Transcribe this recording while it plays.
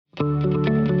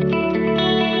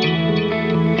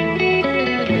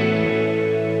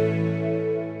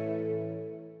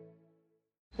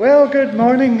Good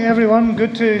morning, everyone.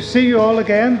 Good to see you all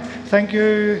again. Thank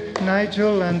you,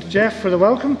 Nigel and Jeff, for the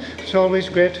welcome. It's always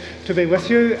great to be with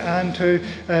you and to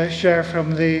share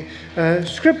from the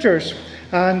Scriptures.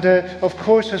 And of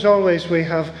course, as always, we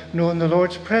have known the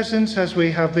Lord's presence as we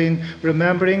have been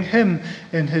remembering Him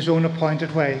in His own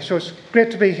appointed way. So it's great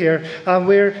to be here. And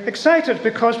we're excited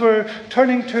because we're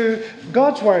turning to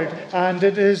God's Word. And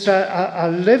it is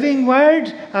a living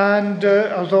Word. And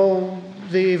although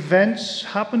the events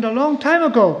happened a long time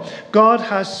ago, God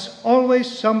has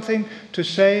always something to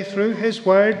say through His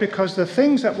Word, because the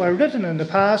things that were written in the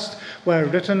past were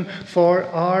written for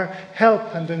our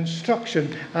help and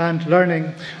instruction and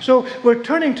learning. So we're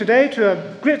turning today to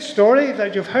a great story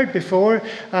that you've heard before,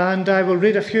 and I will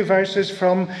read a few verses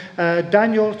from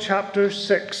Daniel chapter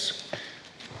 6.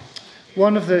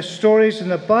 One of the stories in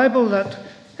the Bible that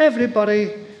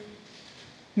everybody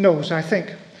knows, I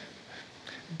think.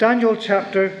 Daniel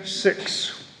chapter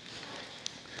 6.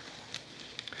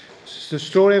 This is the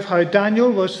story of how Daniel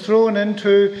was thrown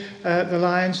into the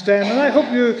lion's den. And I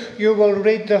hope you will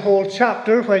read the whole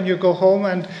chapter when you go home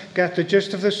and get the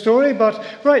gist of the story. But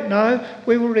right now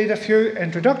we will read a few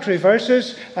introductory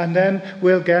verses and then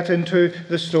we'll get into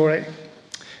the story.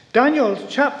 Daniel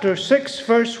chapter 6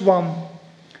 verse 1.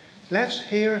 Let's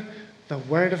hear the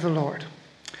word of the Lord.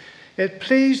 It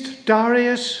pleased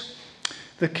Darius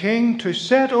the king to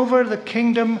set over the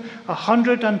kingdom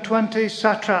 120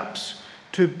 satraps,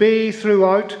 to be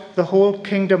throughout the whole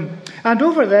kingdom, and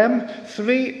over them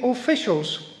 3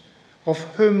 officials, of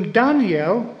whom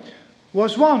Daniel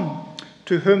was one,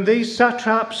 to whom these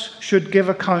satraps should give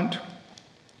account,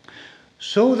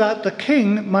 so that the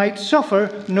king might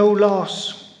suffer no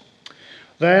loss.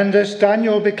 Then this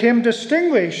Daniel became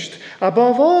distinguished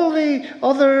above all the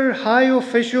other high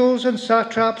officials and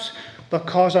satraps,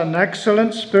 because an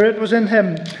excellent spirit was in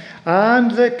him,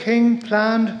 and the king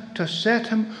planned to set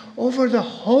him over the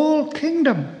whole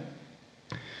kingdom.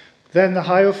 Then the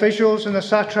high officials and the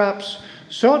satraps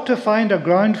sought to find a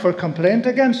ground for complaint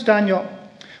against Daniel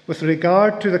with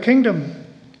regard to the kingdom.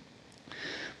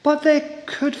 But they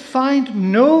could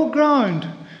find no ground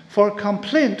for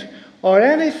complaint or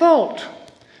any fault,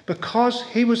 because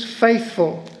he was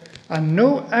faithful, and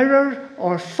no error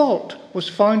or fault was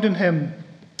found in him.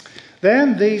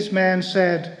 Then these men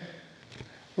said,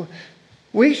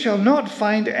 "We shall not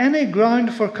find any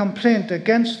ground for complaint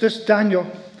against this Daniel,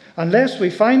 unless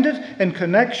we find it in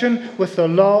connection with the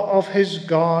law of his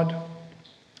God."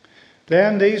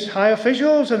 Then these high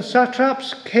officials and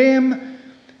satraps came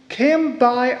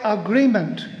by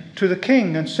agreement to the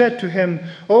king and said to him,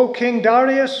 "O King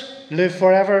Darius, live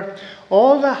forever.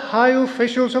 All the high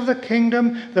officials of the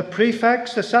kingdom, the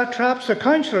prefects, the satraps, the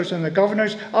counselors, and the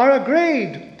governors are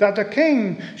agreed that the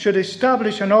king should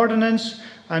establish an ordinance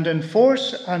and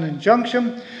enforce an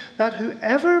injunction that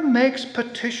whoever makes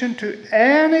petition to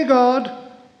any god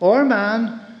or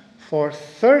man for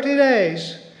 30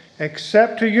 days,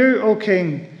 except to you, O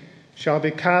king, shall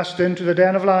be cast into the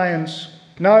den of lions.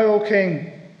 Now, O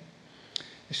king,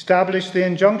 establish the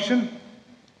injunction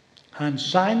and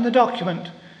sign the document,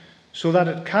 so that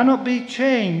it cannot be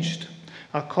changed,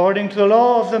 according to the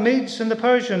law of the Medes and the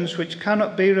Persians, which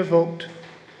cannot be revoked."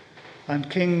 And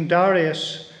King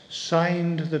Darius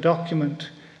signed the document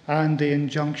and the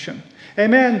injunction.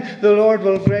 Amen. The Lord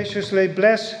will graciously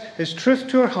bless His truth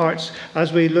to our hearts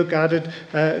as we look at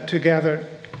it together.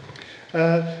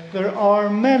 There are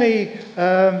many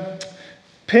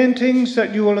paintings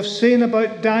that you will have seen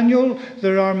about Daniel.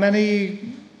 There are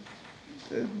many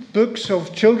books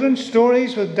of children's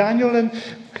stories with Daniel, and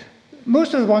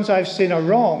most of the ones I've seen are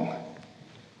wrong.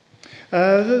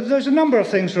 There's a number of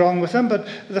things wrong with them, but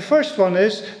the first one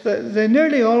is that they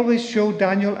nearly always show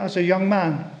Daniel as a young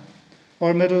man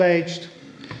or middle-aged.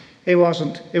 He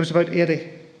wasn't. He was about 80.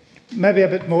 Maybe a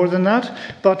bit more than that,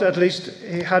 but at least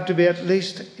he had to be at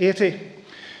least 80.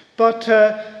 But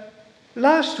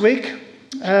last week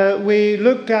we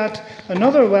looked at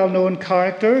another well-known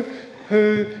character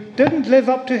who didn't live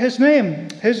up to his name.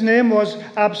 His name was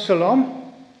Absalom.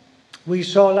 We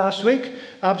saw last week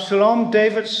Absalom,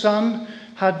 David's son,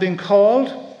 had been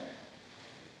called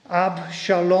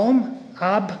Abshalom.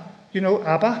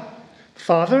 Abba,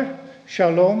 father,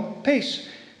 shalom, peace.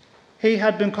 He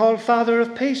had been called father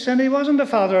of peace, and he wasn't a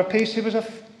father of peace. He was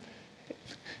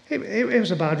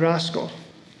a bad rascal.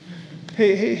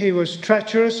 He was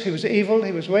treacherous, he was evil,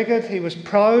 he was wicked, he was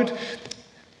proud.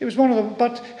 He was one of them,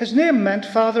 but his name meant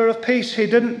father of peace. He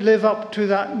didn't live up to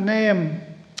that name.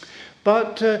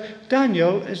 But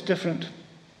Daniel is different.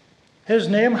 His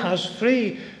name has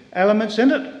 3 elements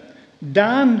in it.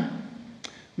 Dan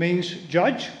means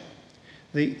judge.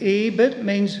 The E bit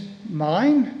means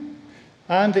mine,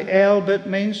 And the El bit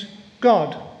means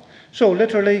God. So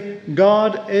literally,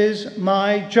 God is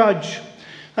my judge.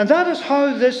 And that is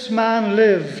how this man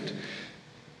lived.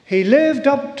 He lived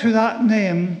up to that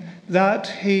name, that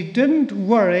he didn't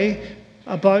worry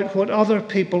about what other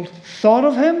people thought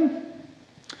of him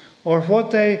or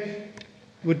what they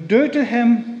would do to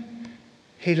him.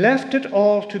 He left it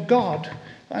all to God.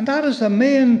 And that is the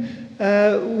main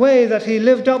way that he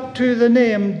lived up to the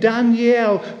name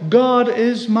Daniel. God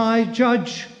is my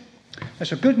judge.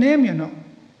 It's a good name, you know.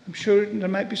 I'm sure there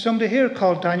might be somebody here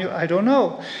called Daniel. I don't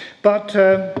know. But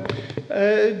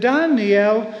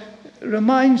Daniel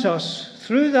reminds us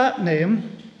through that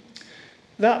name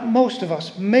that most of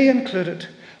us, me included,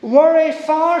 worry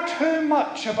far too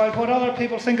much about what other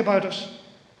people think about us.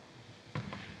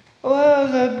 Well,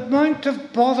 the amount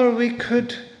of bother we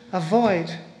could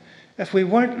avoid if we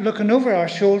weren't looking over our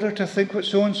shoulder to think what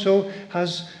so-and-so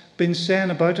has been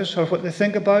saying about us or what they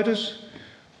think about us,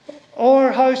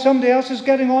 or how somebody else is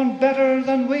getting on better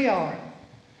than we are.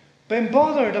 Being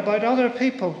bothered about other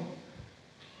people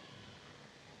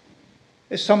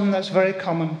is something that's very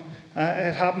common.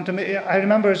 It happened to me. I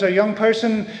remember as a young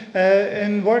person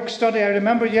in work study, I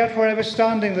remember yet where I was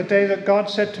standing the day that God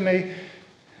said to me,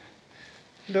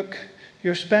 look,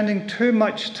 you're spending too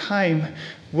much time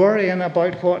worrying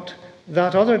about what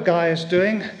that other guy is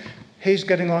doing. He's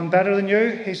getting on better than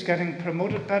you. He's getting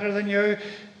promoted better than you.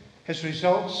 His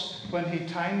results when he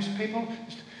times people.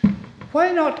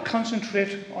 Why not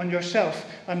concentrate on yourself?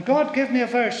 And God gave me a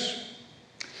verse.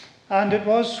 And it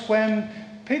was when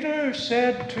Peter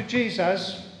said to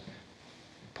Jesus,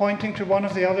 pointing to one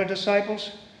of the other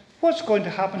disciples, what's going to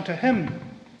happen to him?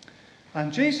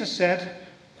 And Jesus said,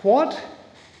 what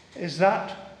is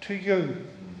that to you?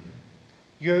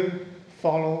 You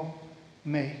follow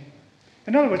me.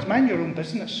 In other words, mind your own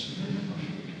business.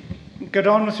 Get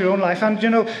on with your own life. And, you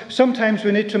know, sometimes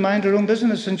we need to mind our own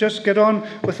business and just get on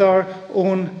with our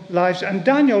own lives. And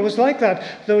Daniel was like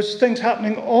that. There was things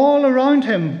happening all around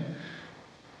him.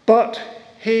 But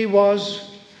he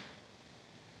was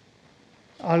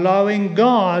allowing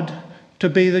God to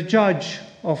be the judge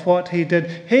of what he did.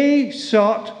 He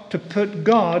sought to put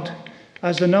God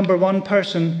as the number one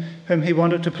person whom he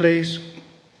wanted to please.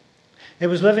 He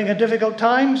was living in difficult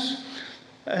times.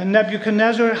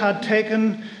 Nebuchadnezzar had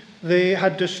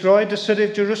destroyed the city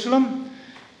of Jerusalem.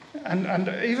 And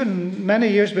even many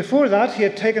years before that, he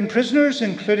had taken prisoners,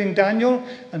 including Daniel,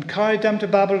 and carried them to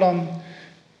Babylon.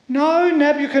 Now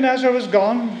Nebuchadnezzar was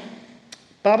gone.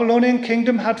 Babylonian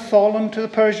kingdom had fallen to the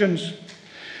Persians.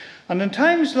 And in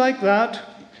times like that,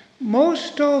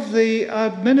 most of the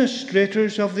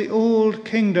administrators of the old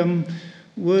kingdom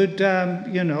would,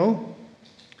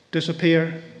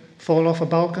 disappear, fall off a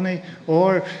balcony,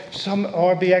 or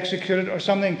be executed or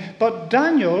something. But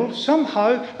Daniel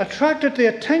somehow attracted the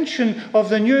attention of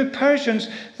the new Persians.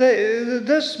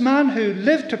 This man who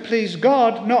lived to please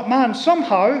God, not man,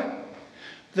 somehow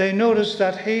they noticed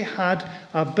that he had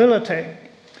ability.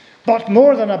 But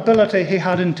more than ability, he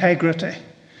had integrity.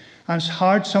 And it's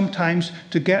hard sometimes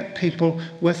to get people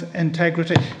with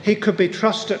integrity. He could be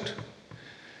trusted.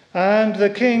 And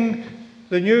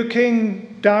the new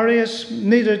king, Darius,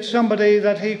 needed somebody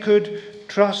that he could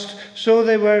trust. So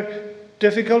they were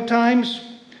difficult times,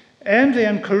 envy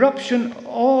and corruption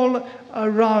all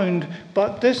around.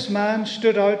 But this man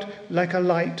stood out like a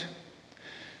light.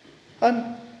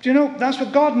 And, that's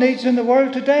what God needs in the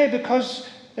world today, because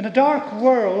in a dark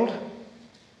world,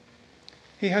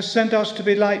 he has sent us to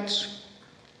be lights,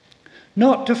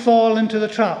 not to fall into the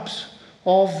traps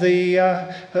of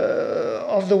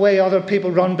the way other people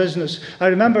run business. I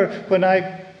remember when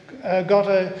I got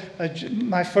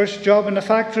my first job in a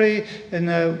factory, in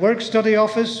a work-study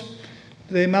office,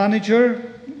 the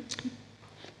manager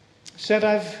said,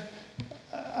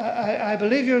 I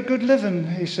believe you're good living.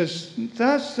 He says,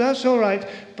 that's all right.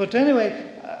 But anyway,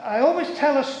 I always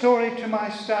tell a story to my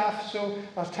staff, so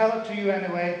I'll tell it to you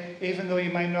anyway, even though you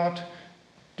might not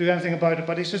do anything about it.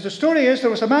 But he says, the story is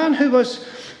there was a man who was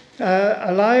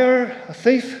a liar, a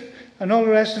thief, and all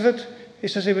the rest of it. He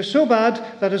says he was so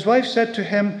bad that his wife said to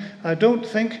him, I don't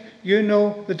think you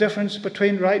know the difference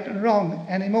between right and wrong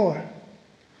anymore.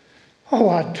 Oh,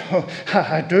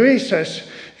 I do, he says.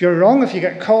 You're wrong if you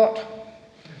get caught.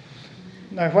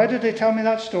 Now, why did they tell me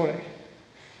that story?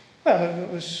 Well, it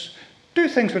was, do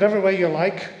things whatever way you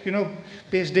like.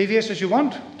 Be as devious as you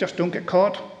want. Just don't get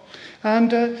caught. And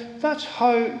that's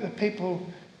how the people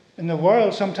in the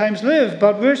world sometimes live.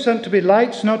 But we're sent to be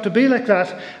lights, not to be like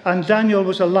that. And Daniel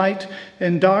was a light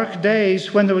in dark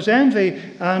days when there was envy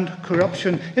and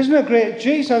corruption. Isn't it great?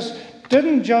 Jesus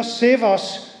didn't just save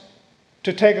us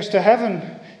to take us to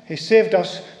heaven. He saved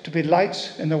us to be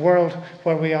lights in the world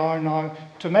where we are now,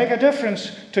 to make a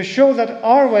difference, to show that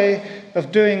our way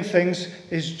of doing things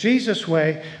is Jesus'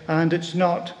 way and it's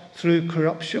not through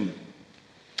corruption.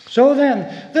 So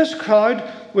then, this crowd,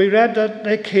 we read that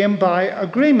they came by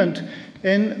agreement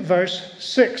in verse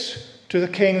 6 to the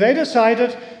king. They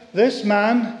decided this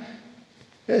man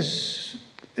is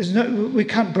not, we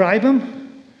can't bribe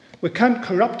him, we can't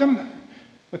corrupt him,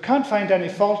 we can't find any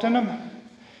fault in him.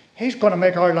 He's going to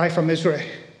make our life a misery.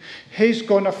 He's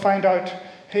going to find out,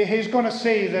 he's going to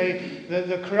see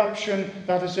the corruption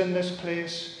that is in this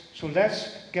place. So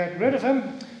let's get rid of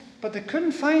him. But they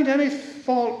couldn't find any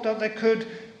fault that they could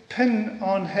pin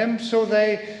on him. So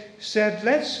they said,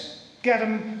 let's get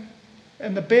him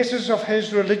in the basis of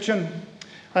his religion.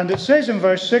 And it says in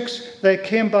verse 6, they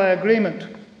came by agreement.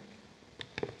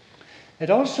 It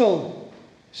also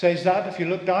says that, if you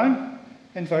look down,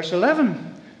 in verse 11,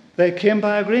 they came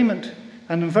by agreement.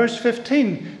 And in verse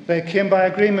 15, they came by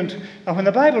agreement. And when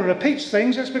the Bible repeats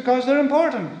things, it's because they're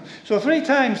important. So 3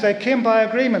 times they came by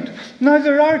agreement. Now,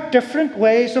 there are different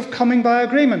ways of coming by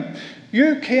agreement.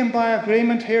 You came by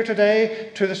agreement here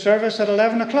today to the service at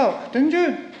 11 o'clock, didn't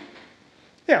you?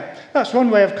 Yeah, that's one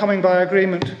way of coming by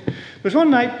agreement. There was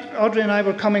one night, Audrey and I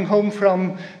were coming home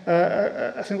from,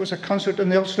 I think it was a concert in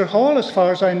the Ulster Hall, as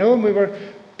far as I know, and we were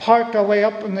parked our way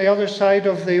up on the other side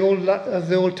of the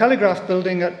old Telegraph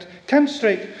building at Kent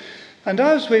Street. And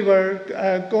as we were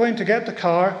going to get the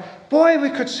car, boy,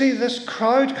 we could see this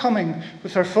crowd coming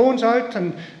with their phones out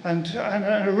and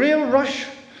a real rush.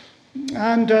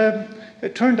 And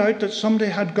it turned out that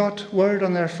somebody had got word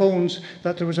on their phones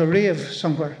that there was a rave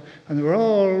somewhere. And they were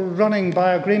all running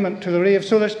by agreement to the rave.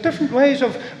 So there's different ways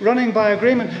of running by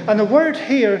agreement. And the word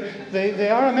here, the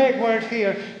Aramaic word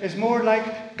here, is more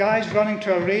like guys running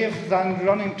to a rave than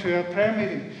running to a prayer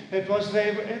meeting. It was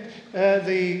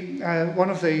one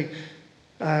of the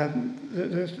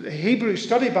Hebrew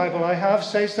study Bible I have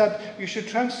says that you should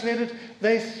translate it,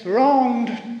 they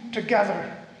thronged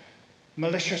together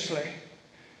maliciously.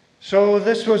 So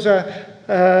this was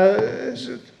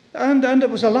and it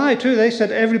was a lie too. They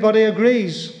said everybody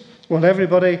agrees. Well,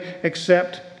 everybody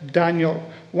except Daniel,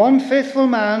 one faithful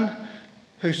man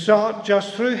who sought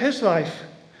just through his life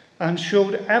and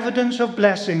showed evidence of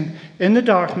blessing in the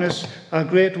darkness, a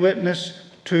great witness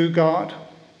to God.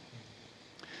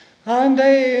 And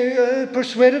they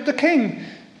persuaded the king.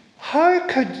 How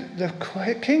could the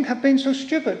king have been so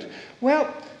stupid?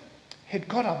 Well, he'd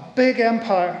got a big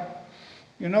empire.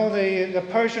 You know, the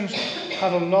Persians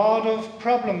had a lot of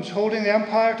problems holding the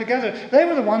empire together. They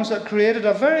were the ones that created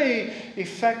a very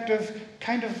effective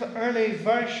kind of early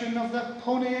version of the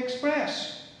Pony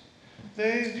Express.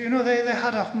 They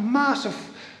had a massive,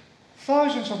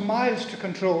 thousands of miles to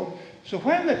control. So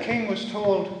when the king was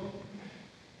told,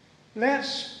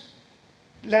 let's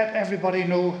let everybody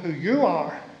know who you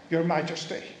are, Your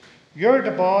Majesty. You're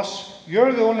the boss.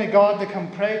 You're the only God they can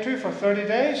pray to for 30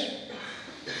 days.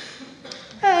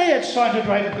 Hey, it sounded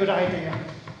right a good idea.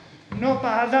 Not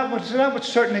bad. That would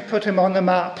certainly put him on the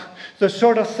map. The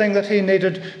sort of thing that he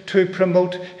needed to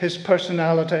promote his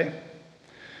personality.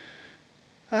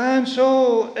 And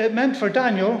so it meant for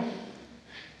Daniel,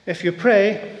 if you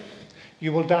pray,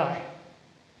 you will die.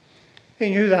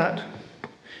 He knew that.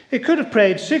 He could have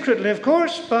prayed secretly, of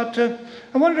course, but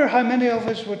I wonder how many of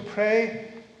us would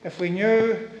pray if we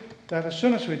knew that as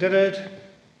soon as we did it,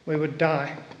 we would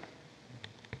die.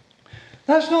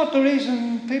 That's not the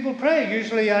reason people pray.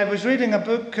 Usually, I was reading a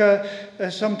book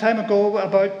some time ago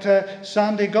about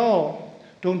Sandy Gall.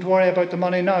 Don't worry about the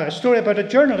money now. A story about a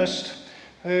journalist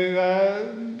who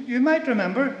you might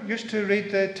remember used to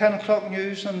read the 10 o'clock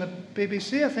news on the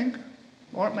BBC, I think.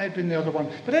 Or it might have been the other one.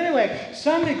 But anyway,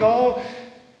 Sandy Gall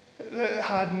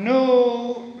had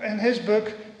in his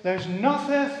book, there's not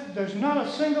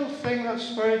a single thing that's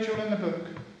spiritual in the book.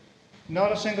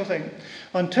 Not a single thing.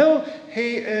 Until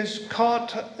he is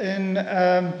caught in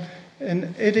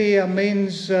Idi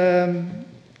Amin's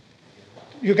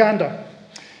Uganda.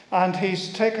 And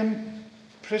he's taken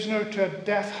prisoner to a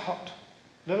death hut.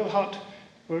 Little hut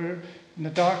where in the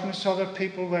darkness other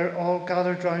people were all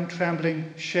gathered round,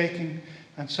 trembling, shaking.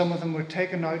 And some of them were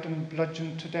taken out and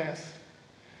bludgeoned to death.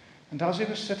 And as he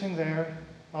was sitting there,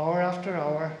 hour after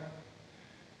hour,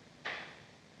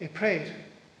 he prayed.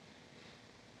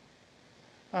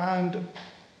 And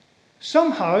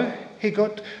somehow he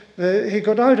got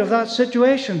out of that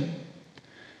situation.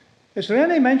 Is there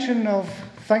any mention of,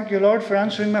 thank you, Lord, for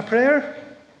answering my prayer?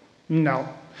 No.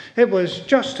 It was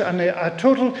just a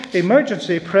total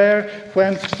emergency prayer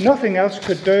when nothing else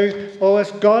could do. Oh,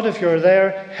 if God, if you're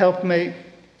there, help me.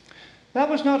 That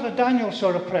was not a Daniel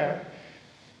sort of prayer.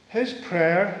 His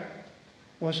prayer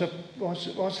was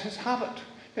his habit.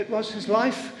 It was his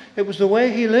life. It was the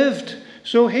way he lived.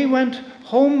 So he went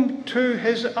home to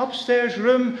his upstairs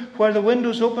room where the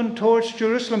windows opened towards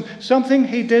Jerusalem, something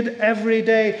he did every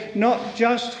day, not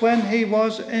just when he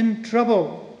was in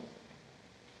trouble.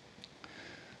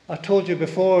 I told you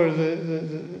before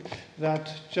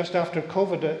that just after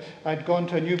COVID, I'd gone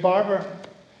to a new barber.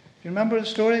 Do you remember the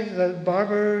story? The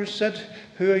barber said,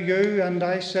 "Who are you?" And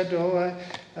I said, "Oh,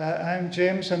 I'm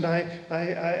James, and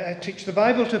I teach the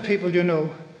Bible to people, you know."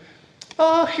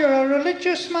 "Oh, you're a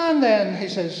religious man then," he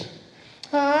says.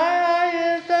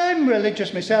 I'm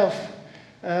religious myself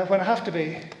when I have to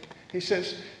be. He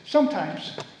says,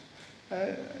 "Sometimes."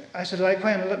 I said, "Like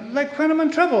when?" "Like when I'm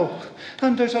in trouble."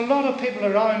 And there's a lot of people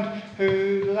around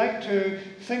who like to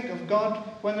think of God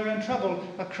when they're in trouble,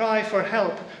 a cry for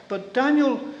help. But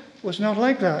Daniel was not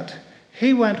like that.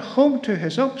 He went home to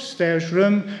his upstairs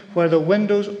room where the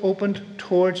windows opened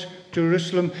towards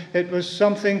Jerusalem. It was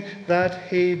something that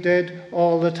he did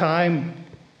all the time.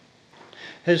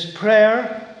 His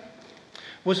prayer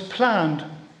was planned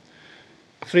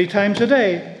 3 times a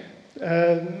day.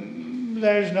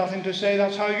 There's nothing to say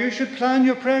that's how you should plan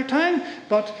your prayer time,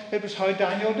 but it was how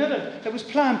Daniel did it. It was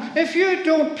planned. If you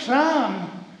don't plan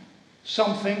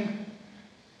something,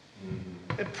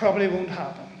 it probably won't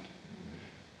happen.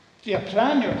 You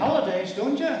plan your holidays,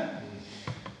 don't you?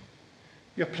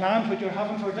 You plan what you're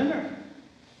having for dinner.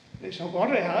 At least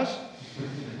Audrey has.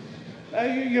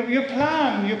 You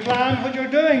plan what you're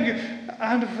doing.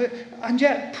 And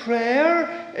yet prayer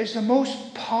is the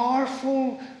most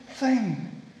powerful thing.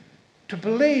 To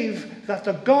believe that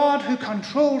the God who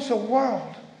controls the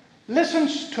world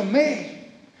listens to me,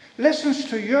 listens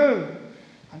to you,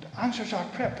 and answers our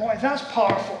prayer. Boy, that's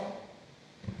powerful.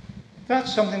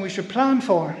 That's something we should plan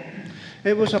for.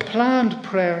 It was a planned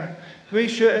prayer. We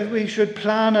should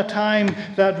plan a time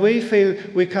that we feel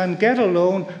we can get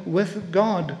alone with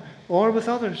God or with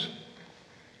others.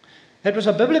 It was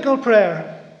a biblical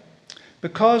prayer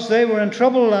because they were in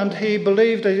trouble, and he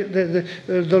believed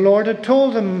the Lord had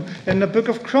told them in the book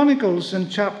of Chronicles in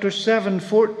chapter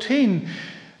 7:14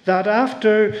 that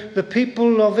after the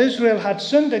people of Israel had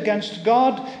sinned against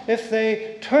God, if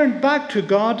they turned back to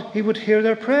God, he would hear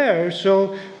their prayers.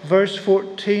 So verse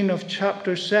 14 of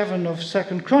chapter 7 of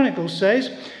 2 Chronicles says,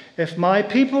 "If my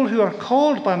people who are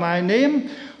called by my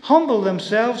name humble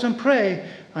themselves and pray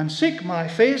and seek my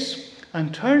face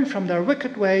and turn from their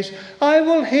wicked ways, I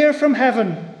will hear from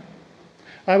heaven.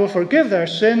 I will forgive their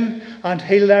sin and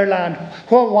heal their land."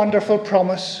 What a wonderful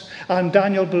promise. And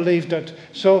Daniel believed it.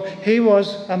 So he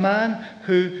was a man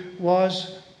who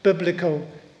was biblical.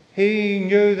 He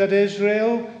knew that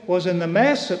Israel was in the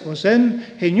mess it was in.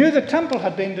 He knew the temple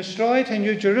had been destroyed. He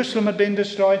knew Jerusalem had been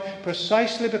destroyed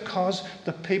precisely because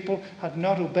the people had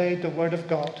not obeyed the word of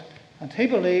God. And he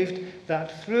believed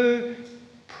that through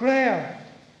prayer,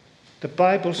 the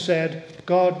Bible said,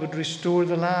 God would restore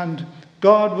the land.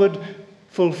 God would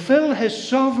fulfill his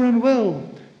sovereign will.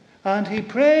 And he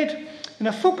prayed in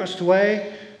a focused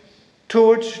way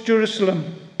towards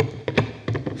Jerusalem.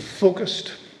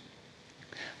 Focused.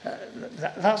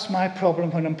 That's my problem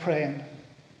when I'm praying.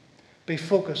 Be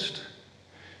focused.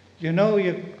 You know,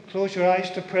 you close your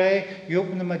eyes to pray, you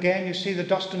open them again, you see the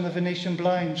dust in the Venetian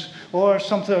blinds, or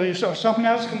something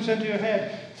else comes into your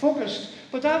head. Focused.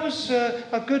 But that was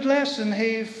a good lesson.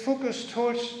 He focused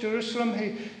towards Jerusalem.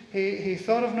 He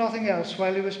thought of nothing else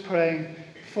while he was praying.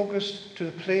 Focused to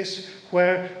the place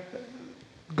where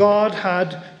God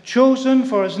had chosen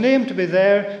for his name to be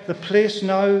there, the place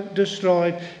now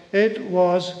destroyed. It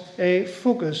was a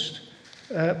focused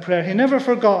prayer. He never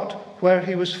forgot where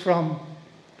he was from.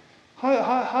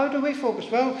 How do we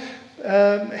focus? Well,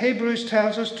 Hebrews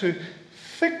tells us to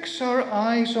fix our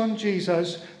eyes on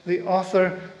Jesus, the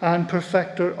author and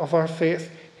perfecter of our faith.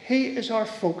 He is our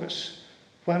focus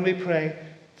when we pray.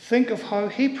 Think of how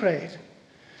he prayed.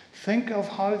 Think of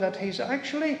how that he's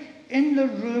actually in the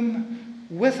room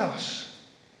with us.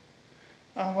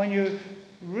 And when you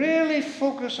really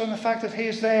focus on the fact that he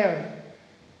is there,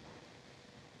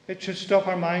 it should stop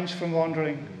our minds from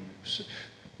wandering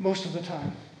most of the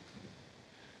time.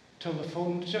 Till the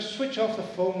phone, just switch off the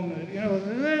phone. You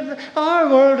know, our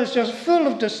world is just full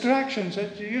of distractions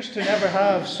that you used to never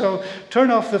have. So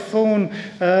turn off the phone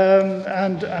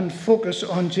and focus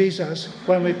on Jesus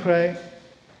when we pray.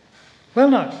 Well,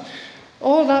 now,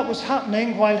 all that was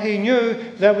happening while he knew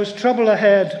there was trouble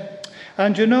ahead.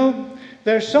 And you know,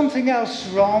 there's something else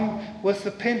wrong with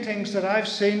the paintings that I've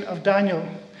seen of Daniel.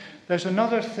 There's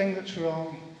another thing that's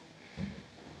wrong.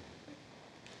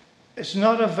 It's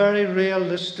not a very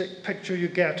realistic picture you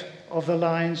get of the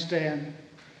lion's den.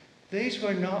 These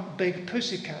were not big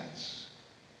pussycats.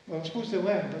 Well, I suppose they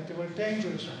were, but they were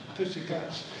dangerous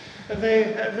pussycats.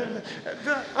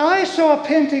 I saw a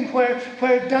painting where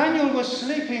Daniel was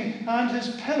sleeping and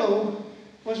his pillow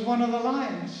was one of the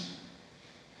lions.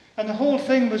 And the whole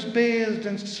thing was bathed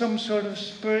in some sort of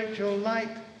spiritual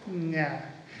light.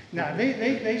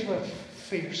 These were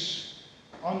fierce,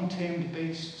 untamed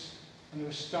beasts, and they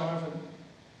were starving.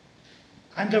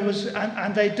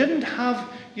 And they didn't have,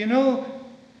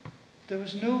 there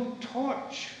was no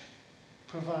torch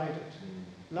provided.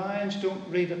 Lions don't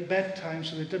read at bedtime,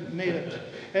 so they didn't need it.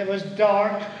 It was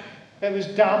dark, it was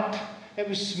damp, it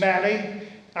was smelly,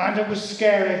 and it was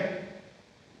scary.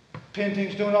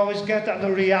 Paintings don't always get that.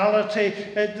 The reality,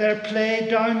 they're played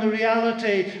down the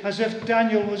reality as if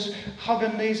Daniel was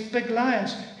hugging these big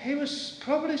lions. He was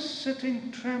probably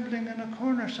sitting trembling in a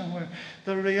corner somewhere.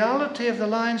 The reality of the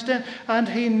lion's den. And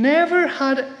he never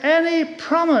had any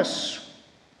promise,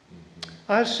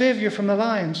 I'll save you from the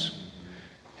lions.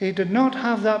 He did not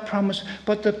have that promise.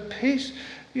 But the peace,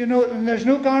 and there's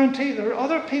no guarantee. There were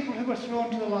other people who were thrown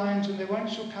to the lions and they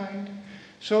weren't so kind.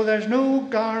 So there's no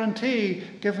guarantee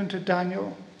given to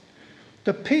Daniel.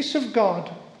 The peace of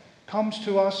God comes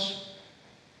to us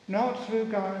not through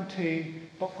guarantee,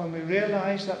 but when we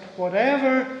realize that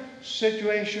whatever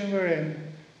situation we're in,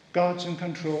 God's in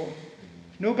control.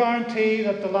 No guarantee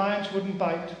that the lions wouldn't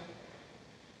bite.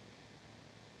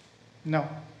 No.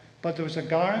 But there was a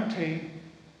guarantee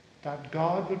that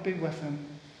God would be with him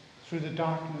through the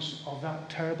darkness of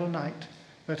that terrible night,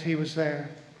 that he was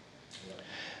there.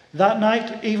 That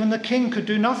night, even the king could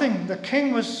do nothing. The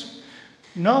king was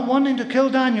not wanting to kill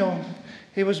Daniel.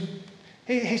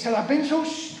 He said, I've been so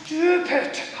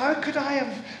stupid. How could I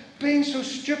have been so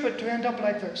stupid to end up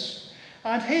like this?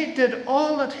 And he did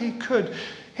all that he could.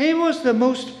 He was the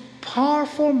most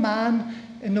powerful man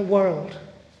in the world.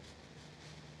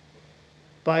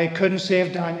 But he couldn't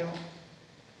save Daniel.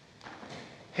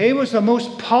 He was the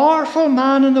most powerful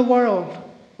man in the world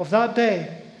of that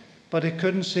day, but he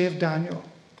couldn't save Daniel.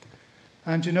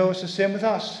 And it's the same with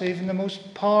us. Even the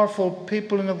most powerful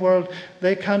people in the world,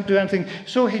 they can't do anything.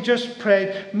 So he just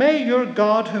prayed, may your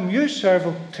God whom you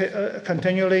serve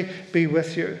continually be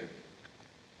with you.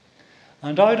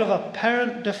 And out of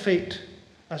apparent defeat,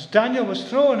 as Daniel was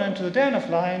thrown into the den of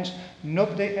lions,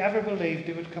 nobody ever believed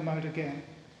he would come out again.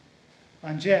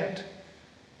 And yet,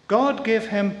 God gave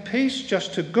him peace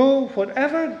just to go.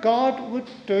 Whatever God would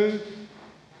do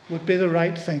would be the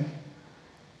right thing.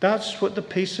 That's what the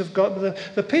peace of God...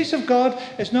 The peace of God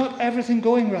is not everything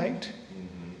going right.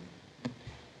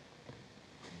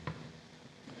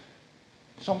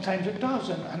 Sometimes it does,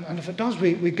 and if it does,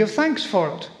 we give thanks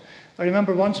for it. I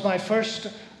remember once my first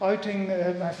outing,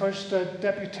 my first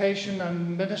deputation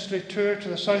and ministry tour to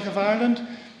the south of Ireland.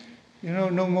 No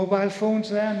mobile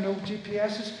phones then, no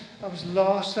GPSs. I was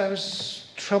lost, I was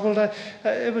troubled.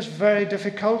 It was very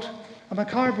difficult, and my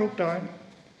car broke down.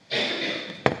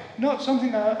 Not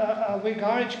something a wee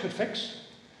garage could fix.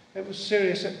 It was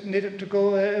serious. It needed to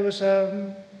go. It was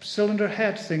a cylinder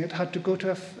head thing. It would have to go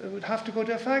to a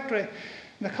factory. And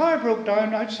the car broke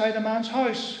down outside a man's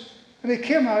house. And he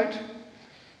came out.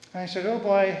 And I said, "Oh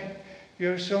boy,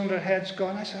 your cylinder head's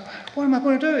gone." I said, "What am I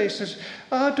going to do?" He says,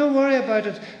 "Oh, don't worry about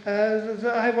it.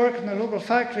 I work in a local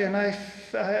factory and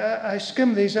I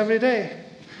skim these every day."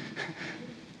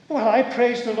 Well, I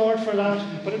praised the Lord for that,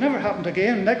 but it never happened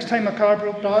again. Next time a car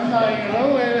broke down,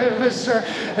 it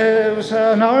was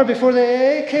an hour before the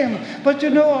AA came. But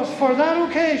for that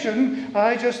occasion,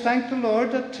 I just thanked the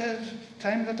Lord that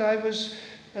time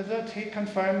that He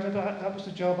confirmed that was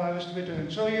the job I was to be doing.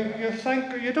 So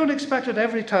you don't expect it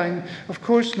every time, of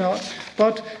course not.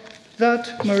 But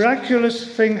that miraculous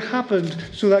thing happened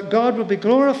so that God would be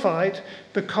glorified,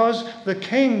 because the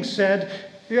king said,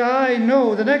 "Yeah, I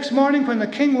know." The next morning when the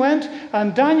king went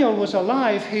and Daniel was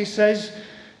alive, he says,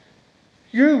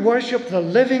 "You worship the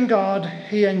living God.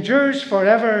 He endures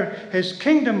forever. His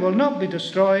kingdom will not be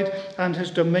destroyed and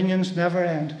his dominions never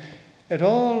end." It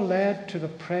all led to the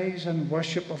praise and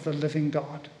worship of the living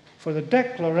God. For the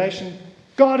declaration,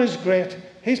 God is great.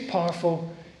 He's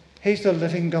powerful. He's the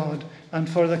living God. And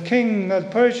for the king, the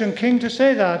Persian king, to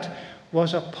say that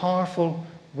was a powerful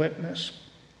witness.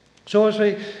 So as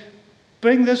we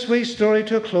bring this wee story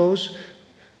to a close,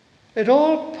 it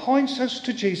all points us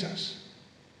to Jesus.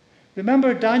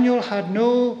 Remember, Daniel had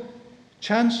no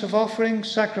chance of offering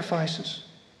sacrifices.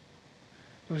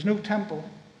 There was no temple.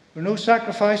 There were no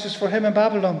sacrifices for him in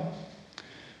Babylon.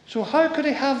 So how could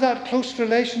he have that close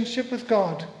relationship with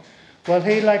God? Well,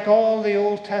 he, like all the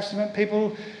Old Testament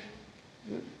people,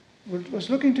 was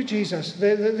looking to Jesus.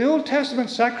 The Old Testament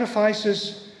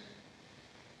sacrifices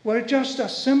were just a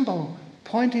symbol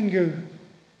pointing you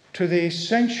to the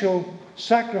essential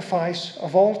sacrifice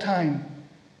of all time,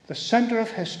 the center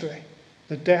of history,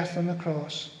 the death on the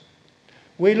cross.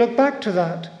 We look back to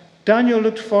that. Daniel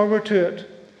looked forward to it.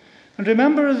 And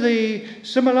remember the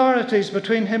similarities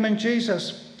between him and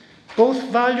Jesus. Both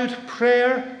valued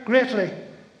prayer greatly.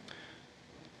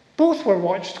 Both were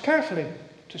watched carefully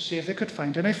to see if they could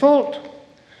find any fault.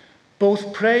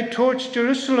 Both prayed towards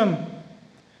Jerusalem.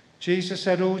 Jesus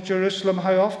said, "Oh, Jerusalem,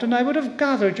 how often I would have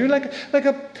gathered you like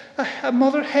a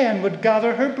mother hen would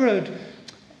gather her brood,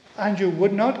 and you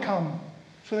would not come."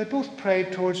 So they both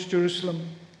prayed towards Jerusalem.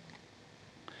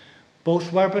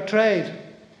 Both were betrayed.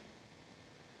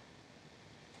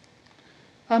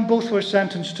 And both were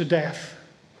sentenced to death.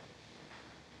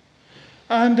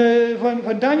 And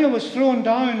when Daniel was thrown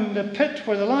down the pit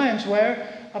where the lions were,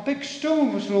 a big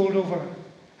stone was rolled over.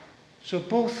 So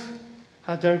both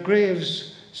had their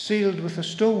graves sealed with a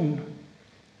stone.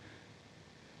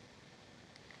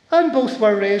 And both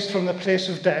were raised from the place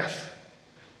of death.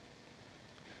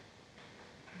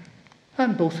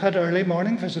 And both had early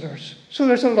morning visitors. So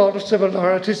there's a lot of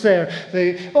similarities there.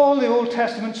 All the Old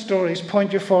Testament stories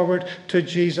point you forward to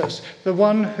Jesus, the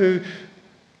one who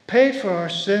paid for our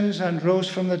sins and rose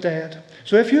from the dead.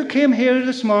 So if you came here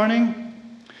this morning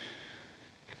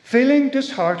feeling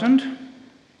disheartened,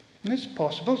 and it's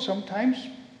possible sometimes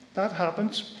that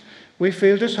happens, we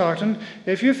feel disheartened.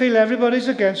 If you feel everybody's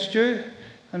against you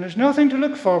and there's nothing to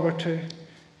look forward to,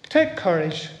 take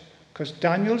courage, because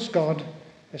Daniel's God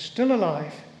is still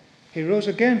alive. He rose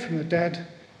again from the dead,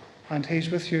 and he's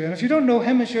with you. And if you don't know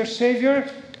him as your Saviour,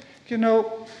 you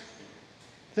know,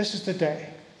 this is the day.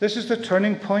 This is the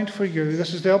turning point for you.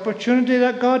 This is the opportunity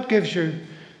that God gives you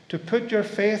to put your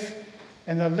faith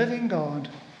in the living God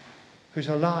who's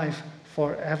alive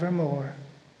forevermore.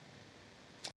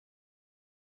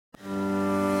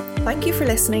 Thank you for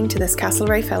listening to this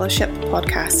Castlereagh Fellowship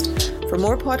podcast. For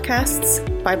more podcasts,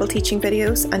 Bible teaching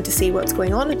videos, and to see what's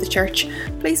going on at the church,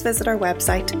 please visit our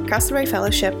website,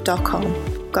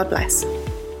 castlereaghfellowship.com. God bless.